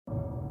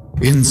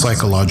In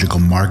psychological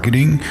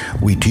marketing,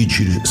 we teach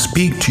you to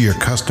speak to your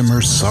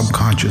customer's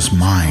subconscious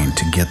mind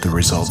to get the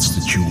results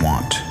that you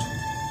want.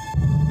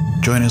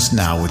 Join us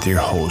now with your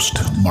host,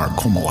 Mark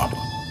Komola.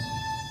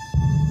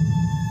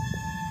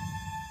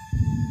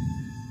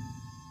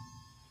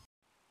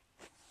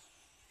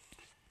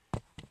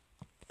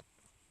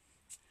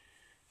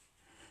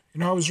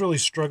 I was really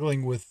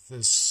struggling with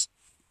this,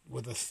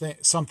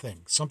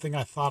 something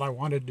I thought I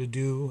wanted to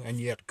do and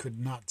yet could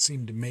not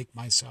seem to make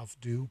myself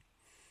do.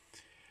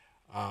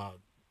 I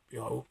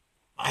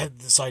had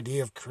this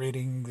idea of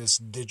creating this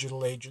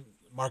digital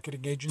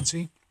marketing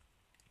agency,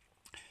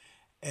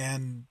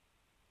 and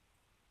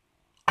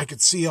I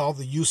could see all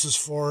the uses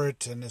for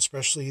it, and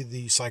especially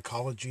the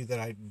psychology that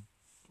I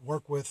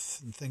work with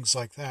and things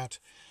like that.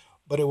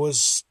 But it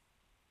was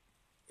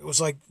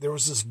like there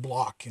was this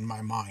block in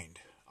my mind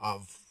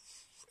of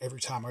every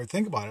time I would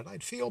think about it,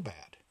 I'd feel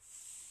bad.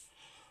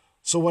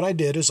 So what I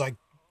did is I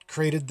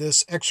created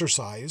this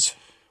exercise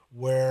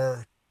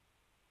where,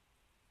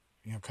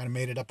 kind of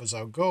made it up as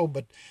I would go,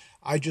 but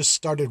I just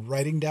started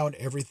writing down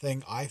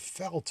everything I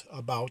felt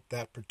about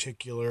that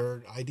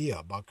particular idea,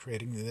 about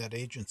creating that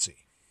agency.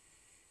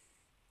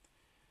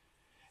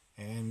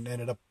 And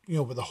ended up,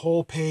 with a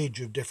whole page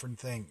of different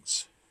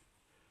things.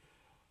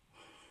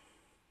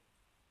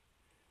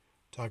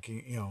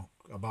 Talking,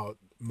 about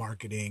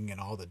marketing and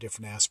all the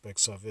different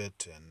aspects of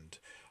it and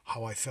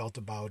how I felt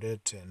about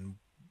it and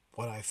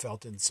what I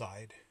felt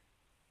inside.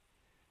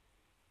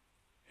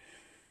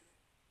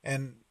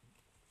 And,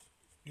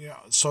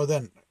 so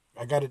then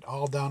I got it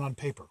all down on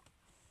paper.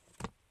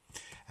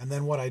 And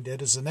then what I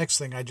did is the next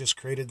thing, I just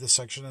created this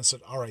section and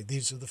said, all right,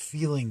 these are the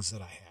feelings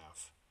that I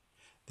have.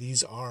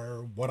 These are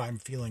what I'm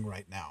feeling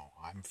right now.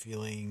 I'm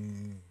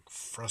feeling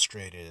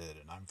frustrated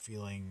and I'm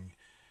feeling...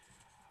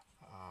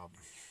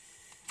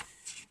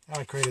 and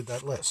I created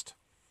that list.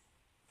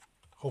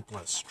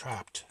 Hopeless,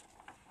 trapped.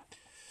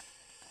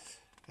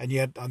 And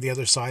yet, on the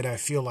other side, I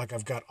feel like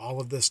I've got all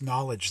of this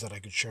knowledge that I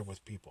could share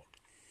with people.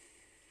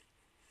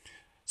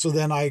 So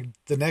then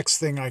the next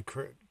thing I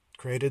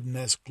created in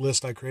this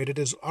list I created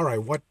is, all right,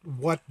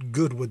 what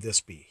good would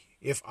this be?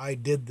 If I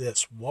did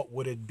this, what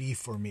would it be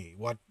for me?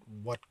 What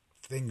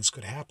things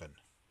could happen?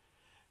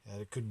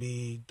 It could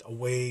be a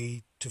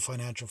way to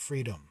financial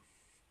freedom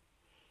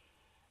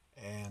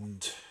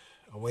and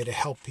a way to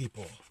help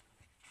people.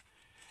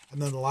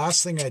 And then the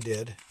last thing I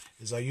did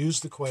is I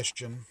used the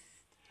question,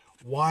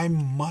 why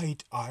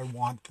might I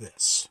want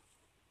this?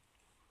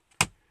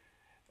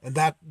 And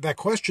that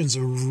question's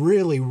a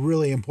really,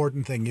 really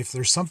important thing. If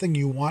there's something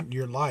you want in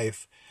your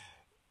life,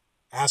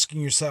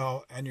 asking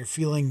yourself, and you're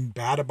feeling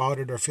bad about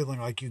it or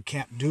feeling like you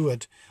can't do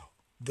it,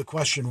 the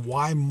question,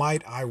 why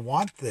might I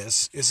want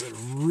this, is a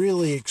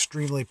really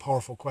extremely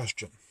powerful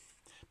question.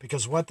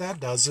 Because what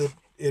that does,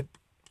 it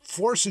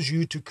forces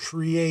you to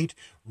create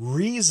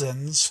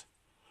reasons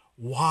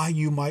why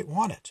you might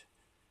want it.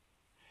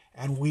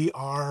 And we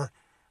are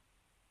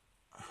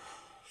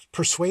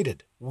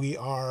persuaded. We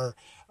are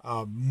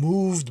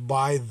moved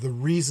by the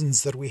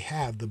reasons that we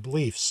have, the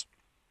beliefs.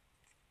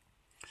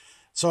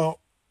 So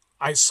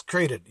I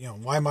created,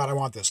 why might I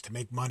want this? To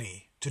make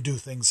money, to do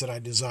things that I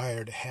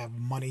desire, to have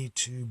money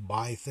to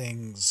buy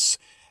things,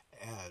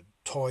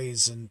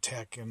 toys and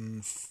tech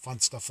and fun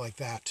stuff like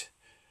that.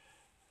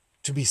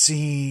 To be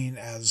seen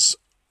as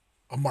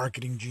a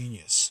marketing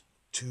genius,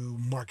 to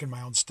market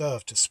my own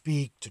stuff, to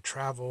speak, to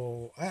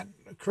travel, and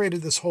I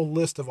created this whole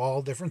list of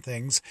all different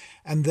things.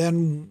 And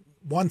then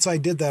once I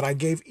did that, I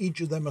gave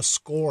each of them a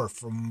score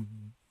from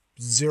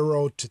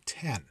 0 to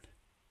 10.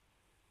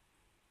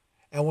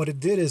 And what it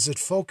did is it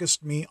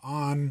focused me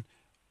on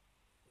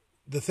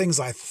the things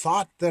I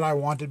thought that I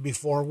wanted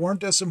before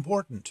weren't as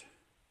important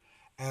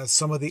as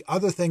some of the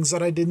other things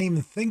that I didn't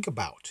even think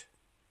about.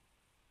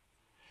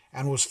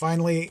 And was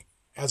finally,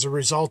 as a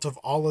result of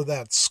all of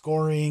that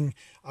scoring,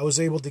 I was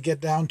able to get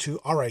down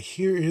to, all right,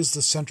 here is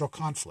the central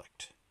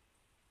conflict.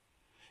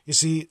 You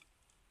see,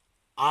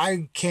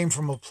 I came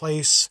from a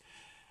place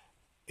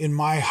in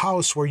my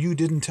house where you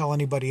didn't tell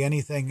anybody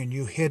anything and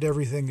you hid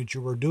everything that you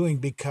were doing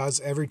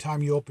because every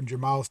time you opened your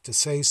mouth to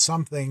say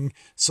something,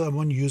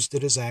 someone used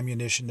it as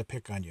ammunition to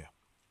pick on you.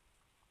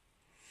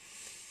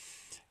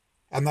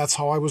 And that's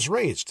how I was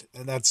raised.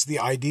 And that's the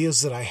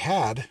ideas that I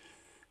had.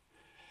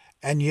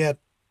 And yet,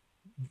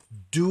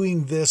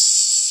 doing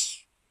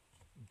this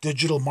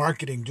digital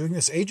marketing, doing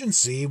this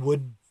agency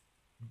would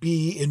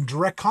be in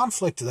direct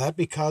conflict to that,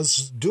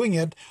 because doing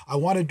it, I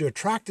wanted to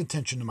attract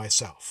attention to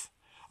myself.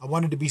 I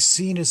wanted to be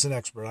seen as an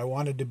expert. I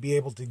wanted to be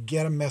able to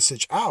get a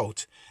message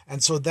out.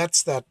 And so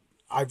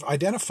I've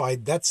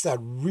identified that's that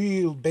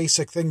real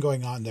basic thing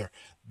going on there.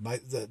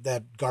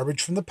 That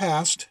garbage from the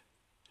past,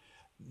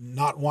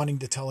 not wanting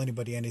to tell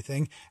anybody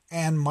anything,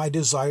 and my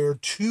desire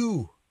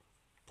to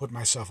put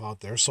myself out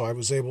there. So I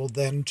was able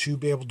then to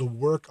be able to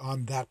work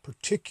on that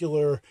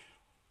particular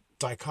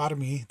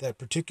dichotomy, that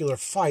particular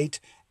fight,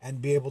 and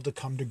be able to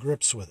come to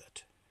grips with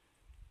it.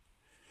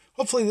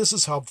 Hopefully this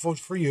is helpful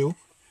for you.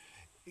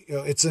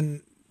 It's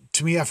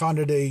to me, I found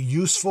it a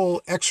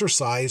useful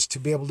exercise to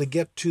be able to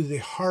get to the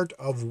heart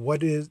of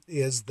what it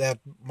is that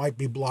might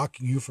be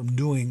blocking you from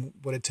doing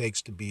what it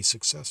takes to be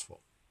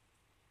successful.